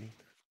 That's good.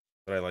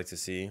 What I like to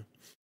see.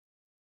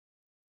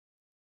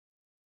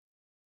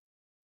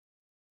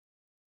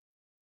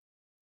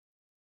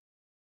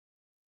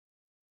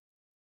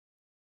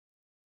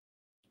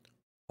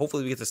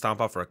 Hopefully we get to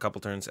stomp off for a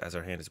couple turns as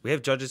our hand is. We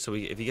have judges, so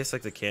if he gets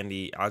like the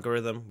candy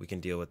algorithm, we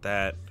can deal with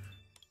that.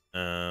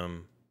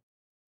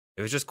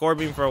 If it's just core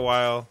beam for a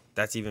while,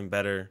 that's even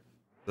better.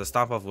 The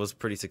stomp off was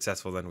pretty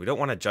successful then. We don't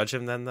want to judge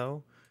him then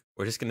though.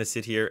 We're just gonna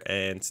sit here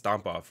and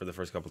stomp off for the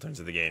first couple turns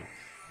of the game.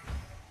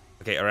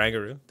 Okay,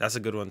 Orangaroo, that's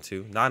a good one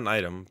too. Not an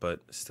item,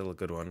 but still a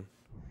good one.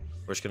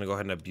 We're just gonna go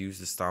ahead and abuse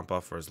the stomp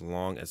off for as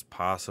long as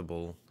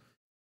possible.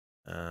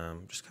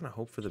 Just kind of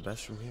hope for the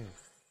best from here.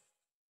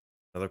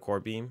 Another core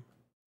beam.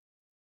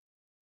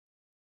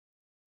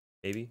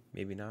 Maybe,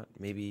 maybe not.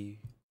 Maybe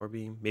core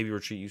beam. Maybe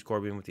retreat, use core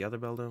beam with the other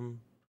Beldum.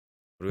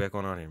 What do we got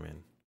going on here,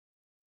 man?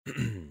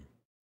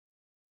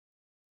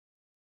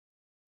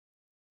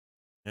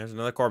 There's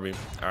another core beam.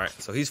 All right,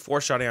 so he's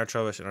 4-shotting our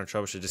Trubbish, and our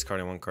Trubbish is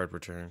discarding 1 card per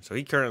turn. So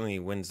he currently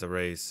wins the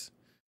race.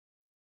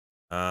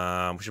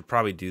 We should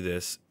probably do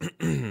this.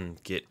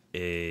 Get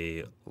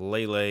a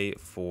Lele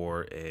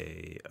for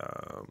a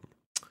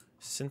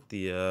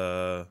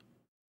Cynthia.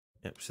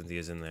 Yep,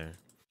 Cynthia's in there.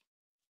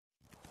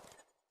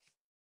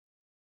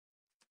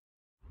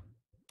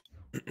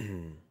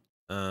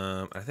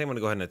 I think I'm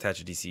gonna go ahead and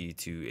attach a DC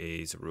to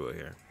a Zorua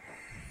here.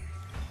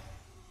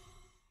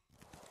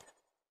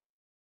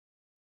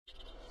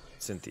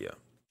 Cynthia,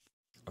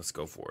 let's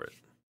go for it.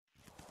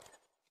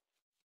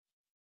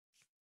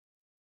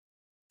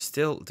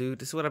 Still, dude,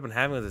 this is what I've been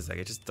having with this deck.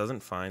 It just doesn't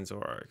find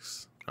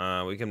Zoroarks.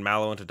 We can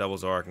Mallow into double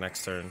Zoroark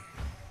next turn.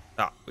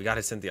 Ah, we got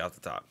his Cynthia off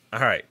the top. All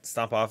right,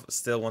 stomp off.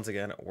 Still, once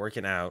again,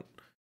 working out.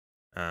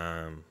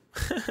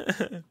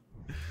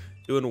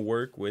 Doing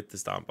work with the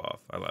stomp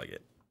off. I like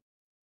it.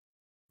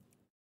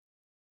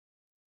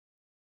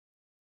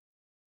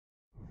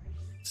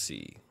 Let's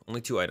see,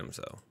 only 2 items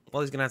though.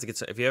 Well, he's gonna have to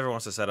get. If he ever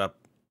wants to set up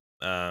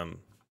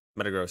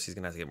Metagross, he's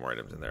gonna have to get more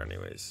items in there,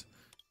 anyways.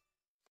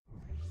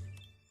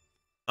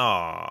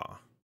 Aww. All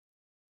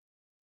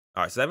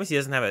right, so that means he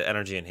doesn't have an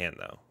energy in hand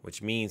though,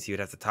 which means he would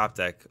have to top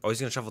deck. Oh, he's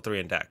gonna shuffle 3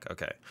 in deck.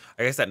 Okay,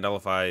 I guess that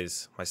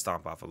nullifies my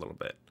stomp off a little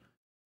bit.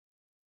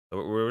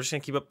 So we're just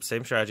gonna keep up the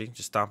same strategy.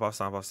 Just stomp off,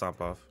 stomp off,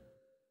 stomp off.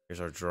 Here's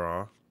our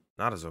draw.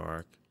 Not a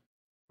Zoroark.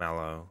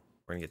 Mallow.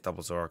 We're gonna get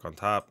double Zoroark on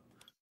top.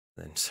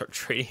 Then start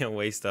trading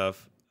away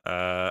stuff.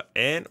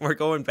 And we're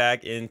going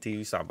back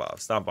into stomp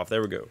off. Stomp off.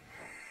 There we go.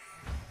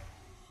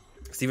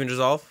 Steven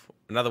Resolve.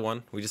 Another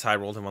one. We just high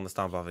rolled him on the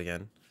stomp off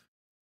again.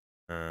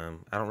 I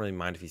don't really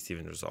mind if he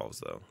Steven Resolves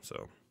though.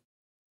 So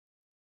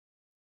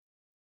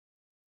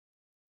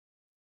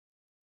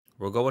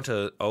we'll go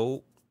into.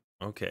 Oh,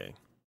 okay.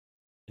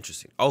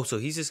 Interesting. Oh, so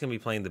he's just gonna be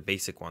playing the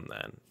basic one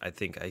then. I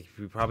think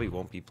we probably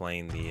won't be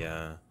playing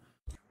the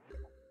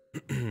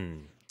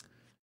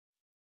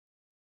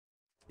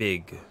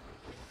big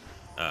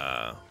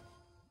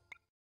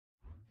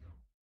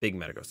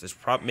Metagross. There's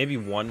maybe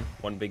one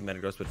big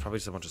Metagross, but probably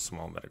just a bunch of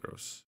small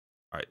Metagross.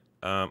 All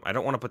right. I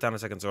don't want to put down a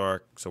second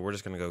Zoroark, so we're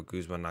just gonna go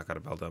Guzma, knock out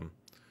a Beldum.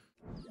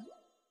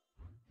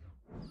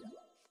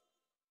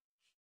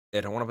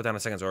 I don't want to put down a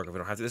second Zoroark if we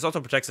don't have to. This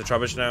also protects the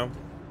Trubbish now.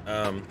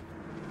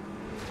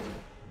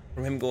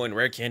 From him going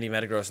Rare Candy,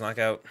 Metagross,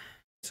 knockout.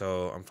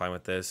 So I'm fine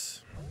with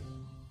this.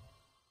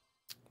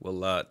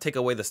 We'll take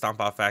away the stomp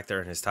off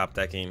factor in his top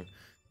decking.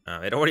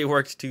 It already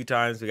worked 2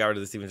 times. We got rid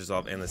of the Steven's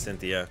Resolve and the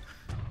Cynthia.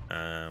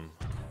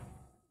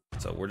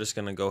 So we're just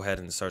gonna go ahead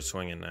and start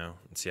swinging now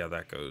and see how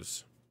that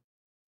goes.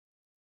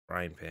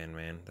 Frying Pan,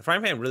 man. The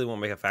Frying Pan really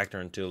won't make a factor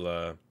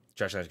until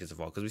Trash Knife gets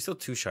involved, because we still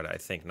 2-shot it, I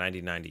think.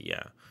 90-90,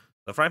 yeah.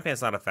 The Frying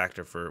Pan's not a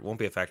factor won't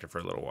be a factor for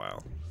a little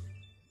while.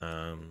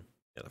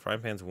 Yeah, the Frying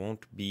Pans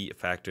won't be a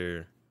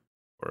factor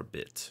for a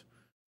bit.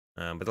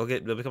 But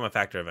they'll become a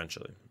factor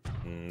eventually.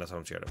 That's what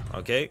I'm scared of.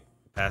 Okay,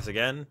 pass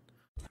again.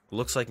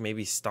 Looks like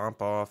maybe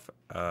Stomp Off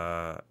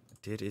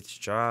did its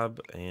job,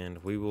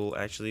 and we will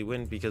actually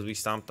win because we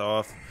stomped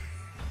off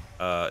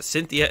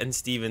Cynthia and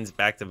Stevens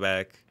back to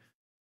back.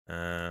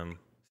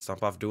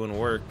 Stomp Off doing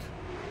work.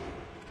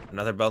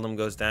 Another Beldam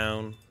goes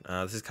down.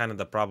 This is kind of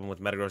the problem with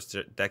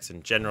Metagross decks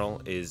in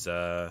general is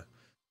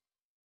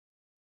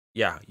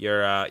yeah,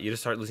 you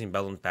just start losing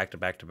Beldams back to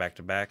back to back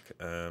to back.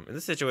 In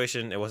this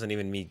situation, it wasn't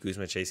even me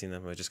Guzma chasing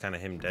them, it was just kind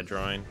of him dead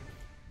drawing.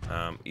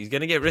 He's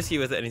gonna get risky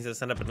with it, and he's gonna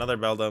send up another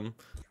Beldam.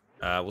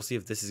 We'll see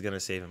if this is gonna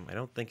save him. I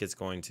don't think it's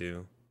going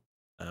to.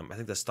 I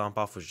think the Stomp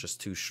Off was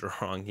just too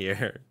strong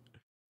here.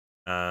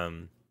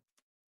 All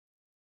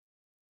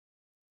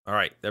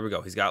right, there we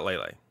go. He's got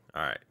Lele.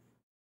 All right,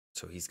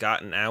 so he's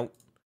gotten out.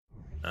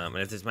 And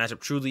if this matchup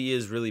truly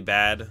is really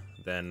bad,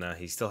 then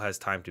he still has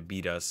time to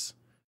beat us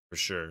for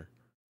sure.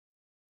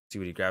 See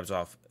what he grabs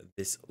off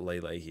this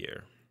Lele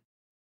here.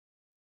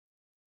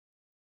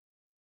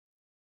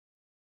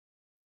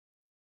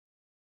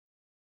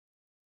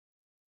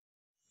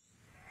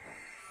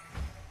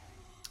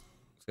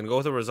 He's gonna go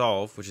with a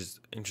Resolve, which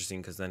is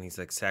interesting because then he's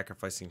like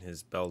sacrificing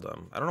his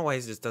Beldam. I don't know why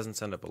he just doesn't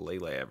send up a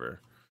Lele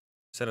ever.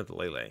 Send up the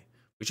Lele.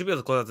 We should be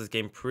able to close out this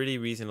game pretty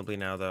reasonably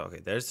now, though. Okay,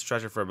 there's the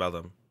treasure for a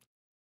Beldam.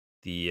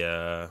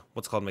 The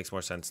what's called makes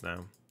more sense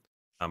now.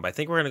 But I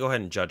think we're gonna go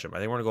ahead and judge him. I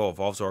think we're gonna go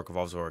Evolve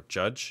Zork,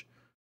 Judge.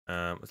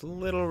 It's a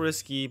little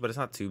risky, but it's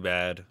not too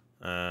bad.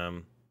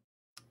 Yeah,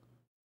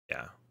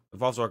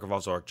 Evolve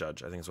Zork,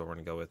 Judge. I think is what we're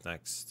gonna go with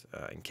next.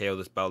 And KO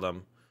this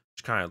Beldam.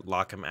 Just kind of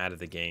lock him out of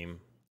the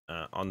game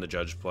on the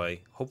Judge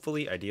play.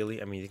 Hopefully,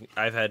 ideally. I mean,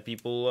 I've had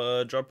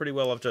people draw pretty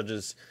well off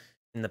Judges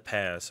in the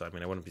past, so I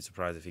mean, I wouldn't be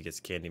surprised if he gets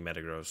Candy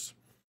Metagross,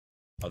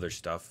 other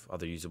stuff,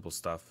 other usable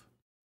stuff.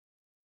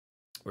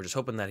 We're just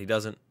hoping that he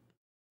doesn't.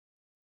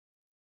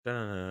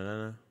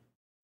 But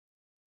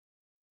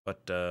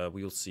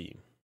we'll see.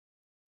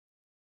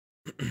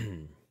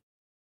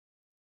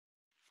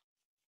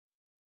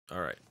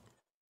 All right.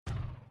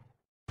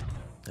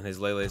 And his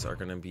Leles are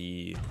going to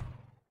be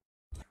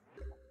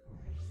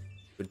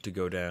good to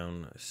go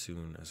down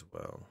soon as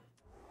well.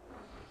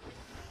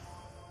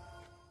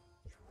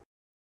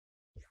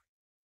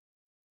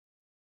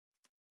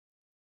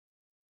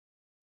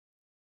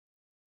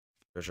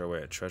 Treasure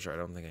away at treasure. I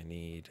don't think I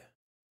need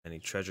any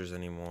treasures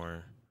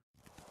anymore.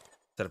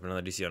 Set up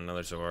another DC on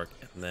another Zork,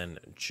 and then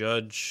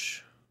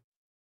Judge.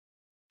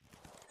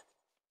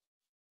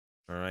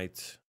 All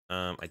right.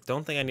 I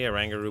don't think I need a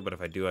Rangaroo, but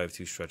if I do, I have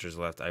 2 stretchers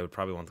left. I would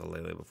probably want the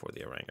Lele before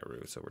the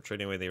Rangaroo, so we're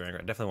trading away the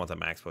Rangaroo. I definitely want the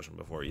Max Potion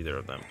before either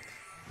of them.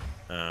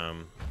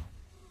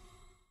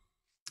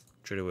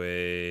 Trade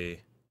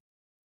away.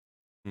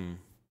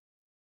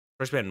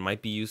 First band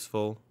might be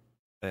useful.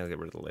 I think I'll get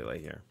rid of the Lele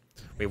here.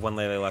 We have 1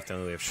 Lele left,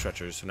 and we have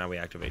Stretchers, so now we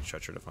activate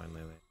Stretcher to find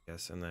Lele, I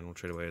guess. And then we'll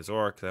trade away a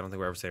Zork, because I don't think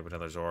we're ever saving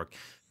another Zork.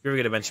 If you ever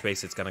get a bench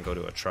space, it's going to go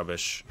to a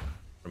Trubbish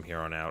from here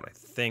on out, I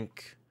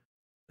think.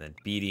 And then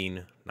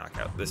beating, knock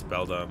out this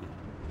Beldam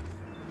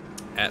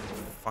at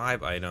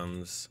 5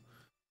 items.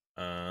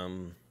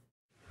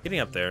 Getting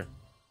up there.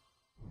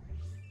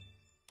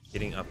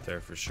 Getting up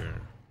there for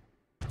sure.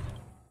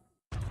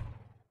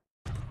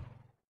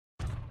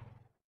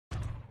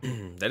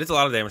 That is a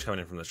lot of damage coming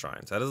in from the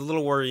shrines. That is a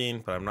little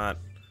worrying, but I'm not.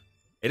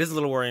 It is a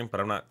little worrying, but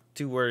I'm not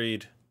too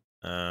worried.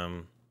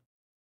 Especially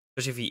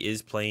if he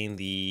is playing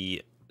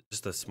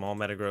just the small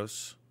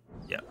Metagross.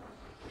 Yeah,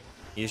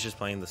 he is just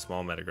playing the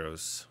small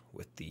Metagross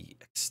with the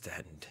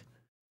extend.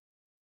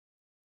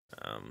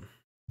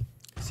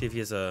 See if he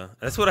has a.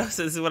 This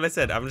is what I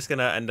said. I'm just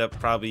gonna end up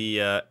probably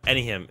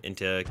ending him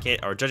into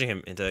judging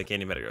him into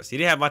Candy Metagross. He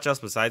didn't have much else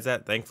besides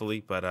that,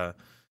 thankfully, but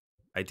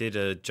I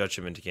did judge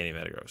him into Candy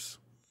Metagross.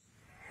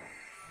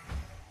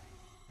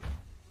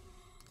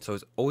 So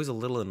it's always a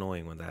little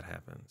annoying when that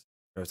happens.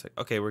 Or it's like,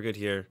 okay, we're good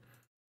here.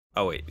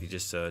 Oh wait, you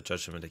just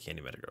judged him into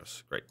Candy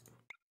Metagross. Great.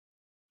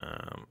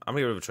 I'm gonna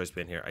get rid of a choice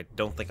band here. I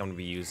don't think I'm gonna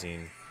be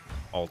using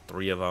all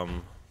 3 of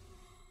them.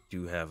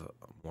 Do have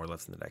more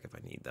left in the deck if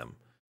I need them.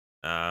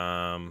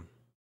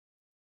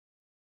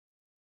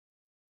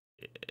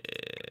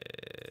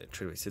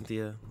 Trade away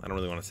Cynthia. I don't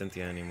really want a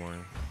Cynthia anymore.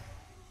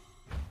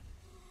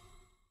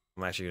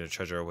 I'm actually going to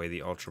treasure away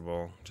the Ultra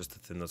Ball just to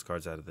thin those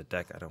cards out of the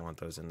deck. I don't want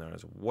those in there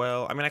as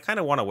well. I mean, I kind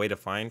of want a way to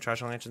find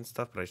Trash Lunch and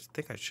stuff, but I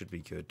think I should be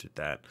good to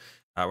that.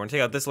 We're going to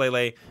take out this Lele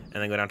and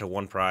then go down to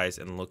 1 prize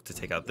and look to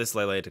take out this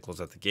Lele to close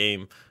out the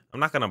game. I'm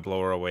not going to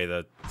blow her away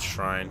the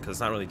Shrine because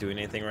it's not really doing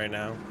anything right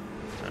now.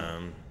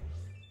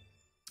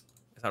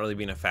 It's not really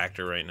being a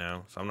factor right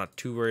now, so I'm not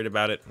too worried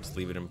about it. Just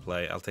leave it in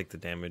play. I'll take the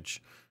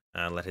damage.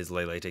 Let his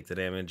Lele take the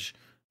damage.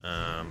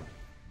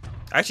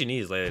 I actually need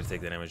his Lele to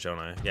take the damage, don't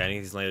I? Yeah, I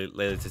need his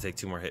Lele to take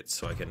 2 more hits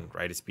so I can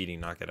ride his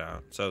speeding, knock it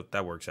out. So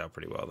that works out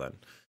pretty well then.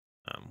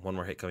 1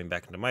 more hit coming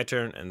back into my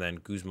turn, and then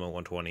Guzma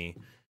 120,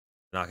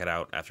 knock it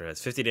out after it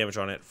has 50 damage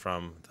on it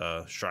from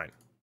the Shrine.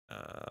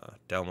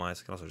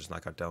 Delmise, I can also just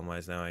knock out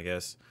Delmise now, I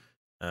guess.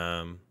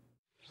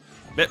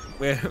 But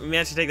we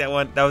managed to take that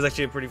one. That was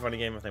actually a pretty funny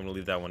game. I think we'll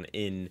leave that one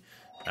in.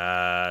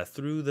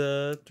 Through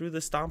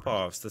the stomp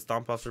offs. The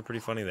stomp offs were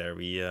pretty funny there.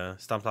 We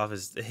stomped off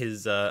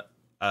his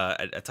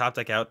a top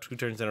deck out 2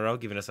 turns in a row,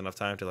 giving us enough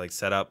time to like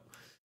set up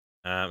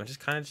and just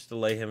kind of just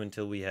delay him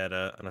until we had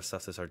enough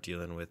stuff to start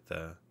dealing with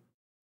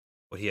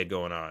what he had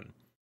going on.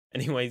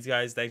 Anyways,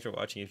 guys, thanks for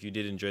watching. If you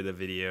did enjoy the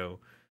video,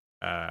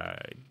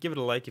 give it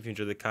a like. If you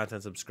enjoyed the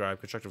content, subscribe.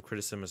 Constructive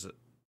criticism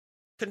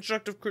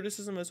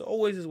as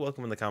always is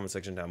welcome in the comment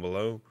section down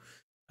below.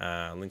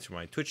 Links for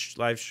my Twitch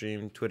live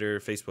stream, Twitter,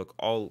 Facebook,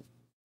 all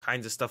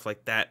kinds of stuff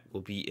like that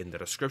will be in the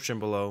description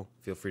below.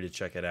 Feel free to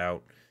check it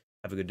out.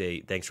 Have a good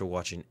day. Thanks for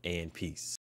watching, and peace.